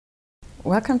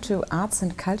Welcome to Arts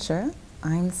and Culture.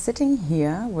 I'm sitting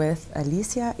here with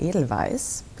Alicia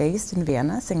Edelweiss, based in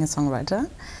Vienna,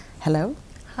 singer-songwriter. Hello.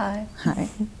 Hi. Hi.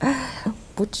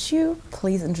 Would you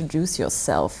please introduce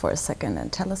yourself for a second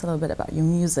and tell us a little bit about your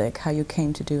music, how you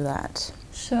came to do that?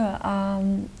 Sure.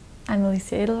 I'm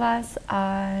Alicia Edelweiss.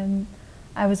 I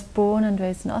was born and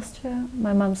raised in Austria.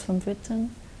 My mom's from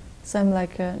Britain, so I'm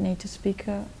like a native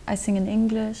speaker. I sing in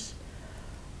English.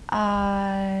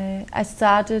 I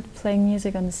started playing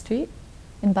music on the street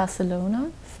in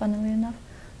Barcelona, funnily enough.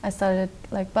 I started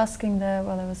like busking there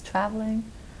while I was traveling,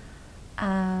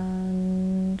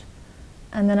 and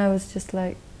then I was just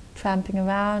like tramping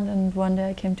around, and one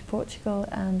day I came to Portugal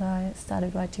and I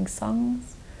started writing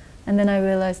songs, and then I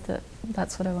realized that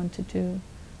that's what I want to do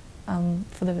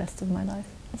for the rest of my life.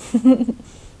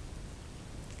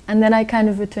 And then I kind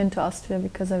of returned to Austria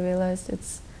because I realized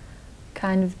it's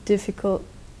kind of difficult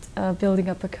building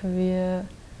up a career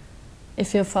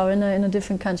if you're a foreigner in a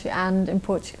different country, and in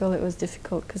Portugal it was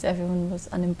difficult because everyone was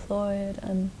unemployed,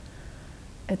 and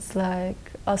it's like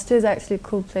Austria is actually a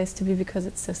cool place to be because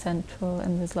it's so central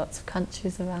and there's lots of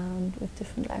countries around with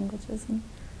different languages, and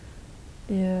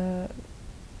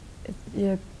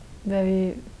you're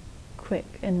very quick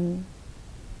and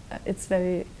it's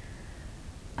very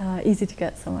easy to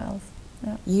get somewhere else.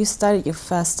 Yeah. You started your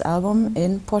first album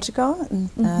in Portugal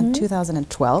in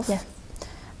 2012. Yes.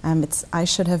 It's I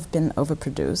Should Have Been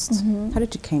Overproduced. How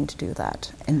did you came to do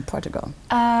that in Portugal?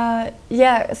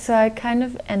 Yeah, so I kind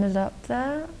of ended up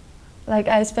there. Like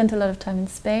I spent a lot of time in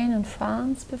Spain and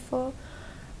France before,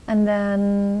 and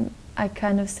then I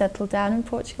kind of settled down in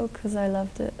Portugal because I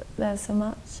loved it there so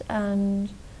much,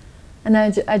 and I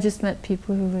just met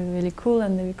people who were really cool,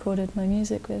 and they recorded my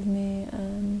music with me,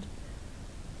 and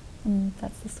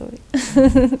that's the story.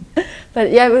 But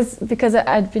yeah, it was because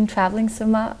I'd been traveling so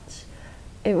much.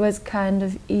 It was kind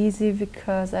of easy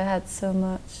because I had so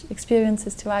much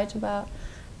experiences to write about,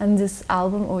 and this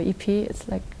album, or EP, it's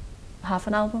like half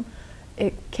an album,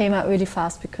 it came out really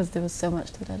fast because there was so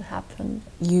much that had happened.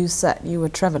 You said you were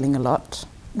traveling a lot,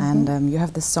 and you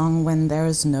have this song When There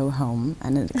Is No Home,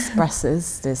 and it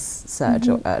expresses this surge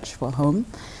or urge for home.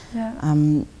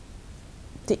 Yeah.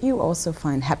 Did you also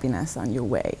find happiness on your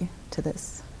way to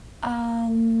this?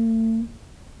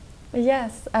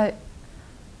 Yes,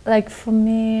 like for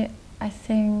me, I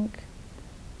think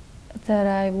that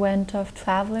I went off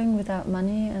traveling without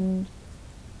money, and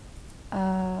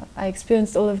I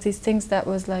experienced all of these things. That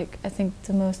was like, I think,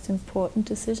 the most important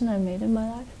decision I made in my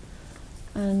life,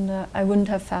 and I wouldn't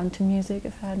have found to music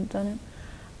if I hadn't done it.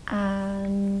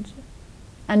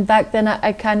 And back then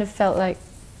I kind of felt like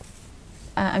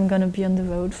I'm gonna be on the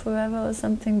road forever or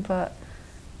something,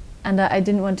 and I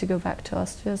didn't want to go back to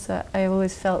Austria, so I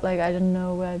always felt like I didn't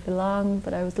know where I belonged,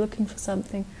 but I was looking for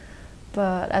something.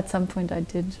 But at some point I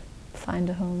did find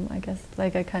a home, I guess.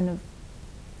 Like I kind of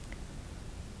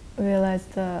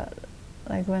realized that,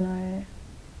 like when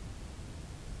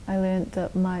I learned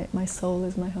that my soul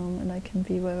is my home and I can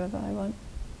be wherever I want.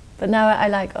 But now I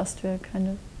like Austria kind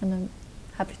of, and I'm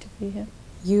happy to be here.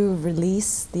 You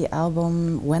released the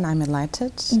album When I'm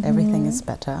Enlightened, Everything is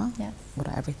Better. Yes. Well,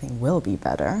 everything will be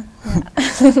better.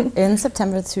 Yeah. In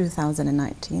September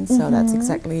 2019, so that's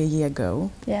exactly a year ago.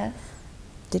 Yes.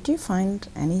 Did you find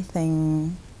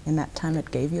anything in that time that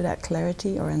gave you that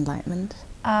clarity or enlightenment?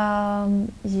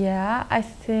 Yeah, I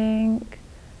think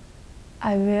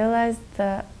I realized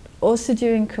that also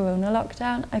during Corona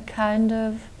lockdown, I kind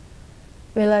of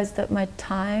realized that my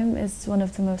time is one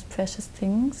of the most precious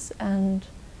things, and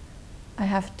I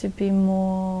have to be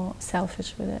more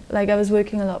selfish with it. Like I was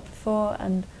working a lot before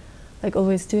and like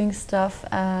always doing stuff,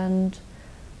 and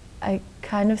I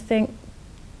kind of think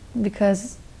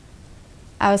because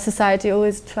our society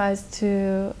always tries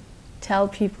to tell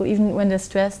people, even when they're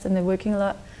stressed and they're working a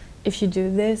lot, if you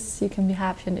do this, you can be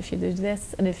happy, and if you do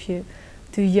this, and if you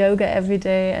do yoga every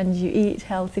day, and you eat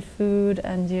healthy food,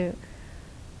 and you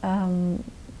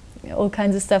all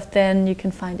kinds of stuff, then you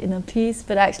can find inner peace.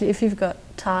 But actually, if you've got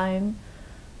time,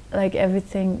 like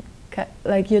everything,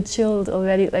 like you're chilled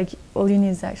already, like all you need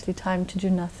is actually time to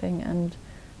do nothing and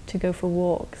to go for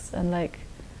walks and like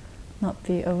not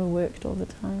be overworked all the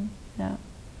time. Yeah.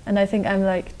 And I think I'm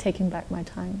like taking back my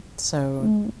time.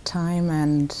 So time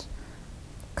and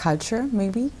culture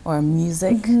maybe, or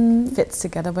music fits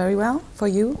together very well for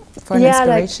you, for an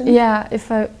inspiration? Like, yeah,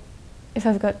 if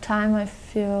I've got time, I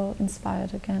feel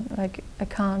inspired again. Like I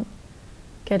can't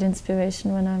get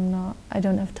inspiration when I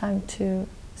don't have time to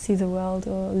see the world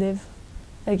or live.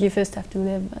 Like you first have to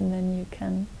live, and then you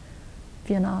can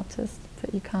be an artist,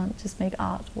 but you can't just make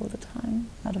art all the time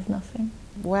out of nothing.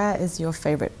 where is your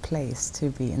favorite place to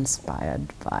be inspired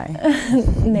by?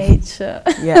 Nature.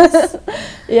 Yes.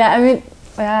 Yeah, I mean,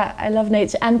 yeah, I love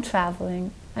nature and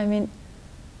traveling. I mean,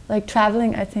 like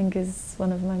traveling, I think, is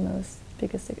one of my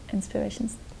biggest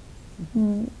inspirations.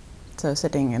 So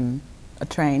sitting in a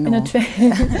train? In a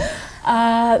train?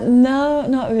 No,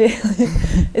 not really.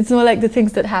 It's more like the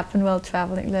things that happen while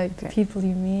traveling, like the people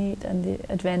you meet and the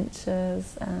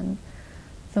adventures, and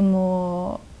the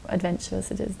more adventurous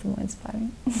it is, the more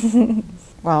inspiring.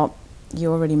 Well,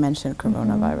 you already mentioned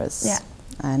coronavirus. Yeah.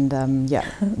 And yeah,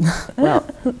 well,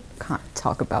 can't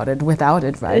talk about it without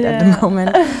it, right, at the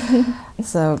moment.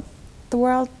 So the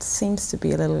world seems to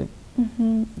be a little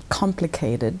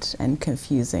complicated and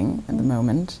confusing at the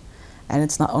moment. And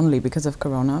it's not only because of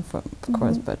Corona, of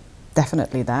course, but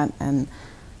definitely that. And,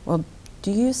 well,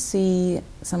 do you see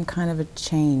some kind of a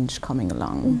change coming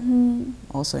along,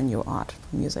 also in your art,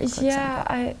 music, for example?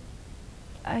 Yeah,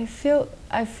 I feel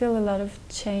a lot of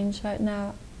change right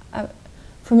now.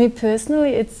 For me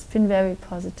personally, it's been very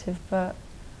positive, but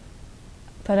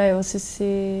I also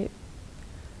see,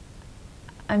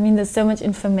 I mean, there's so much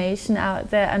information out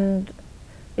there, and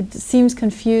it seems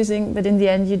confusing, but in the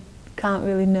end you can't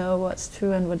really know what's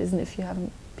true and what isn't if you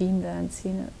haven't been there and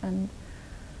seen it. And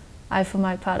for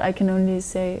my part, I can only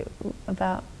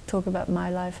talk about my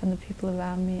life and the people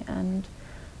around me, and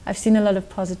I've seen a lot of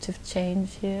positive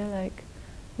change here, like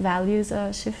values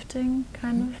are shifting,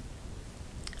 kind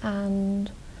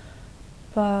of.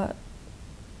 But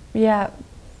yeah,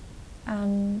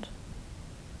 and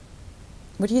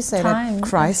would you say that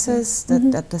crisis,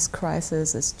 that this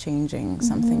crisis is changing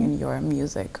something in your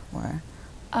music, or?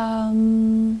 I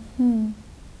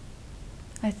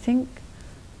think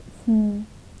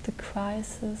the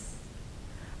crisis.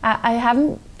 I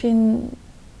haven't been.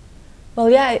 Well,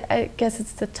 yeah, I guess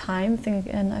it's the time thing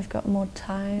again. I've got more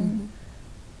time.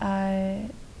 I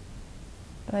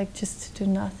like just to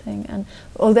do nothing, and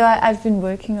although I've been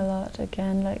working a lot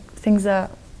again, like things are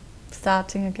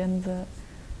starting again.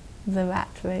 The rat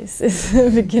race is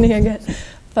beginning again,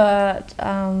 but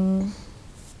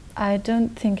I don't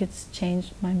think it's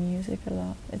changed my music a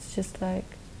lot. It's just like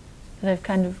that I've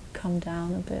kind of come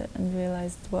down a bit and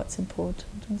realized what's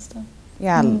important and stuff.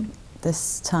 Yeah,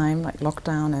 this time, like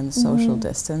lockdown and social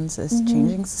distance is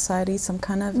changing society some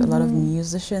kind of. A lot of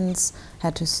musicians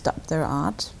had to stop their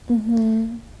art.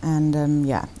 And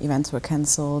yeah, events were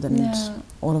cancelled and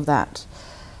all of that.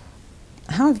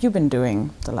 How have you been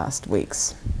doing the last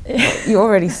weeks? You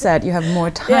already said you have more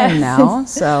time now,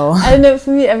 so... I don't know,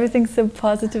 for me everything's so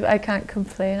positive, I can't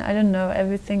complain. I don't know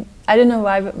everything. I don't know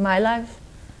why, but my life,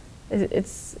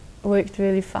 it's worked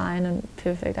really fine and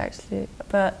perfect actually.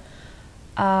 But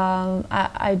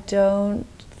I don't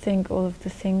think all of the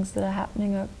things that are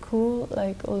happening are cool,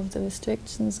 like all of the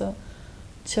restrictions, or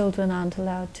children aren't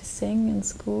allowed to sing in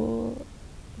school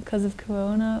because of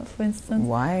Corona, for instance.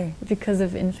 Why? Because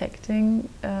of infecting,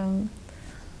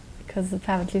 because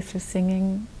apparently through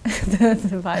singing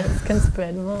the virus can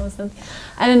spread more or something.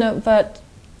 I don't know, but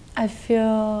I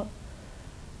feel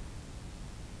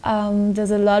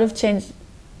there's a lot of change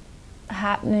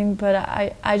happening, but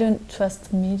I don't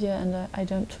trust the media, and I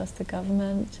don't trust the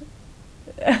government.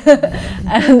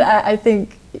 And I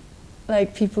think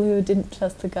like people who didn't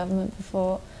trust the government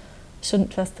before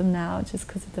shouldn't trust them now just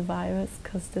because of the virus,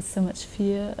 because there's so much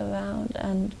fear around,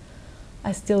 and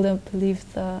I still don't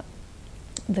believe that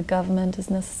the government is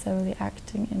necessarily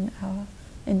acting in our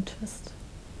interest.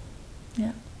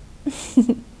 Yeah.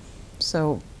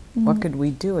 So what could we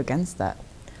do against that,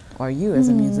 or you as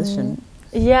a musician?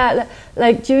 Yeah,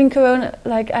 like during Corona,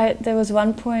 like there was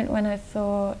one point when I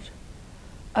thought,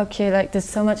 okay, like there's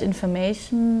so much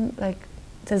information, like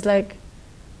there's like,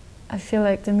 I feel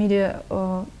like the media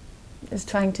is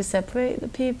trying to separate the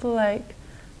people, like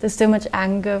there's so much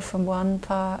anger from one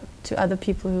part to other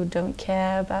people who don't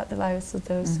care about the virus, or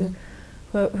those who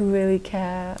really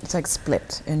care. It's like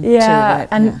split into right?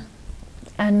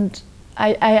 And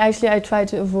I try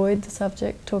to avoid the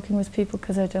subject, talking with people,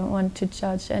 because I don't want to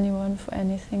judge anyone for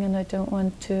anything, and I don't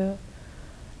want to,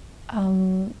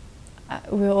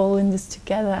 we're all in this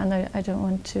together, and I don't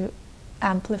want to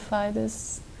amplify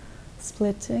this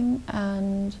splitting.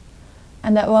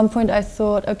 And at one point I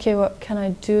thought, okay, what can I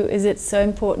do? Is it so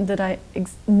important that I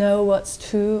know what's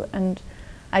true, and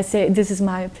I say this is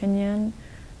my opinion,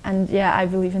 and yeah, I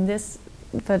believe in this,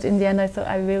 but in the end I thought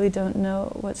I really don't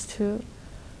know what's true,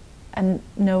 and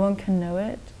no one can know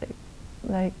it.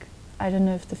 Like I don't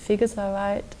know if the figures are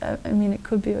right. I mean, it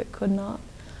could be or it could not,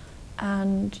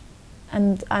 and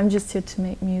I'm just here to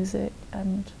make music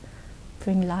and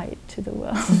bring light to the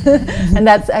world. And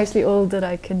that's actually all that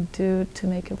I can do to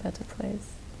make a better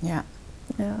place. Yeah.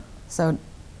 Yeah. So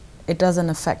it doesn't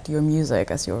affect your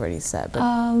music, as you already said. But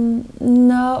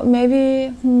no,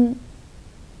 maybe.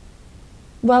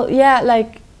 Well, yeah,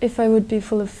 like if I would be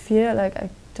full of fear, like I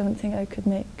don't think I could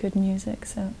make good music.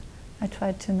 So I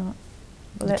tried to not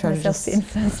let myself be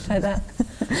influenced by that.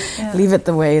 Yeah. Leave it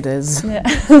the way it is. Yeah.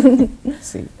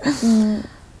 See.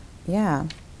 Yeah,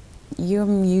 your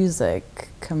music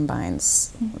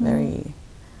combines very.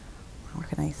 How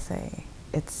can I say?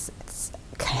 It's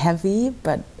heavy,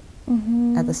 but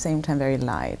at the same time very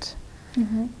light.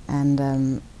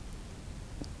 And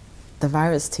the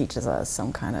virus teaches us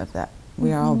some kind of that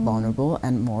we are all vulnerable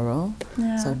and moral.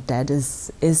 Yeah. So that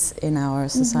is in our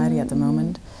society at the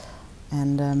moment.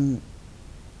 And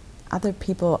other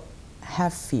people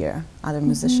have fear. Other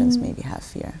musicians maybe have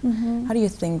fear. How do you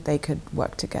think they could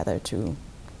work together to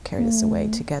carry this away,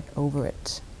 to get over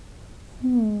it?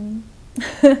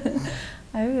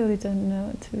 I really don't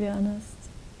know, to be honest.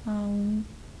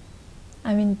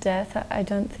 I mean, death. I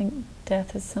don't think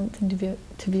death is something to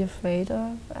be afraid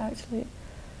of, actually.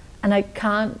 And I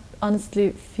can't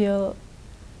honestly feel.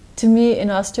 To me, in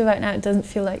Austria right now, it doesn't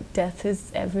feel like death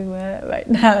is everywhere right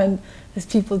now, and there's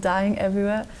people dying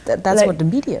everywhere. That's like, what the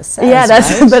media says. Yeah,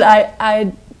 that's. Right? But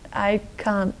I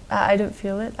can't. I don't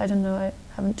feel it. I don't know. I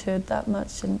haven't heard that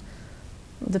much in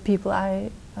the people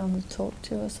I talk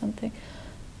to or something.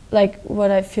 Like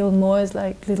what I feel more is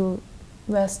like little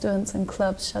restaurants and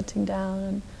clubs shutting down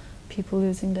and people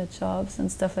losing their jobs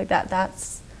and stuff like that.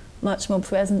 That's much more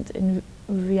present in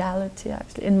reality,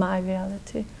 actually, in my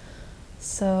reality.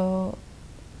 So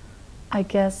I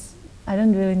guess I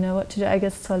don't really know what to do. I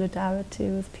guess solidarity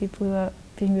with people who are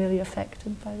being really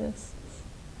affected by this,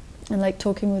 and like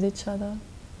talking with each other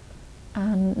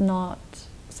and not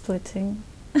splitting.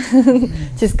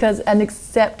 Just because, and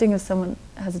accepting if someone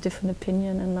has a different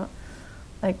opinion and not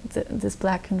like this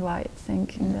black and white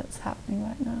thinking that's happening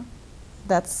right now.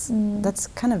 That's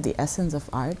kind of the essence of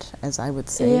art, as I would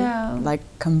say. Yeah. Like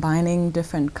combining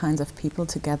different kinds of people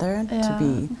together to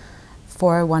be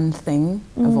for one thing,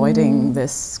 avoiding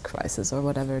this crisis or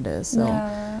whatever it is.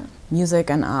 So music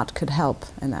and art could help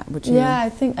in that. Would you? Yeah, I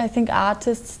think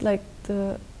artists, like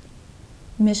the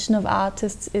mission of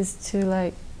artists is to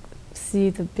like see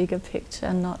the bigger picture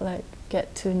and not like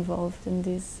get too involved in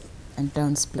these. And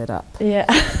don't split up. Yeah.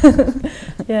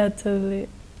 Yeah, totally.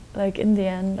 Like in the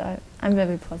end, I'm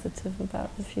very positive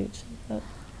about the future. But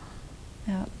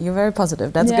yeah. You're very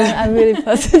positive. That's good. Yeah, I'm really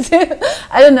positive.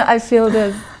 I don't know. I feel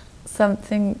there's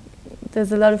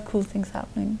a lot of cool things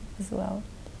happening as well.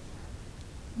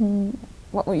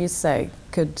 What would you say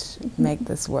could make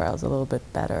this world a little bit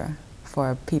better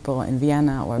for people in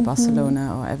Vienna or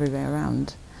Barcelona or everywhere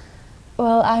around?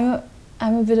 Well,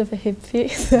 I'm a bit of a hippie,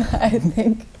 so I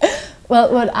think.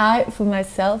 Well, what I, for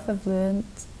myself, have learned,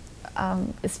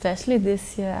 especially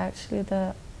this year, actually,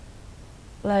 that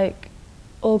like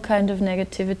all kind of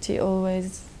negativity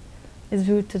always is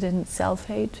rooted in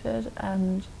self-hatred,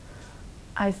 and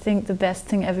I think the best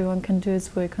thing everyone can do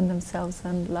is work on themselves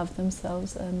and love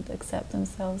themselves and accept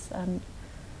themselves, and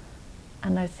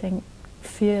I think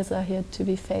fears are here to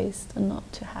be faced and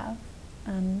not to have,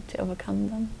 and to overcome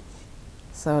them.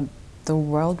 So the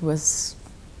world was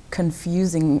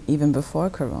confusing even before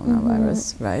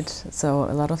coronavirus, right? So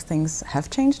a lot of things have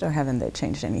changed, or haven't they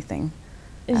changed anything?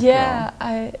 Yeah,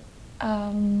 I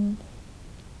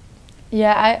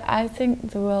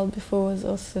think the world before was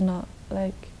also not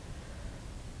like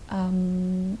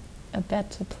a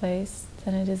better place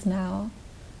than it is now.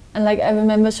 And like I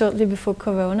remember shortly before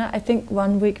Corona, I think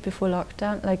 1 week before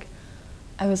lockdown, like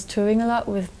I was touring a lot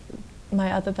with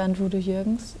my other band Voodoo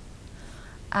Jürgens,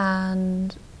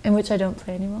 and in which I don't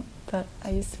play anymore, but I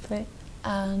used to play.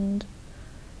 And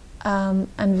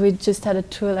we just had a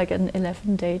tour, like an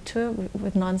 11-day tour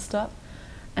with non-stop.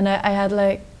 And I had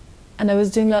like, and I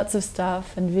was doing lots of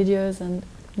stuff and videos and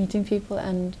meeting people,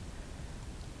 and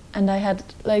I had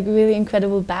like really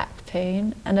incredible back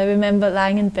pain. And I remember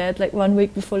lying in bed like 1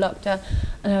 week before lockdown,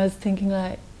 and I was thinking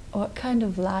like, what kind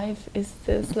of life is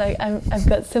this? Like I've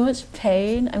got so much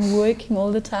pain, I'm working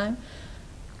all the time.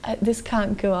 This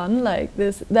can't go on like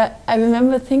this. That I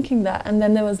remember thinking that, and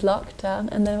then there was lockdown,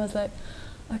 and then I was like,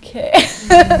 okay,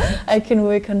 I can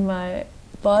work on my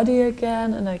body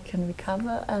again, and I can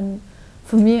recover. And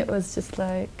for me, it was just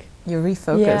like you're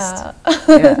refocused.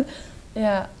 Yeah,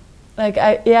 yeah. Like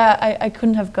I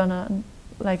couldn't have gone on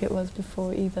like it was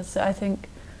before either. So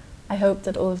I hope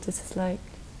that all of this is like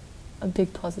a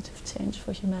big positive change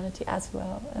for humanity as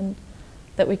well, and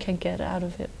that we can get out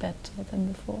of it better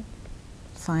than before.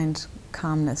 Find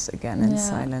calmness again in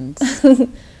silence.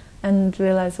 And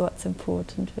realize what's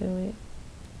important, really.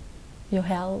 Your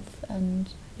health and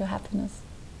your happiness.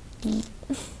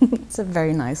 It's a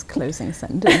very nice closing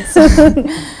sentence.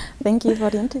 Thank you for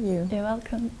the interview. You're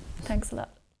welcome. Thanks a lot.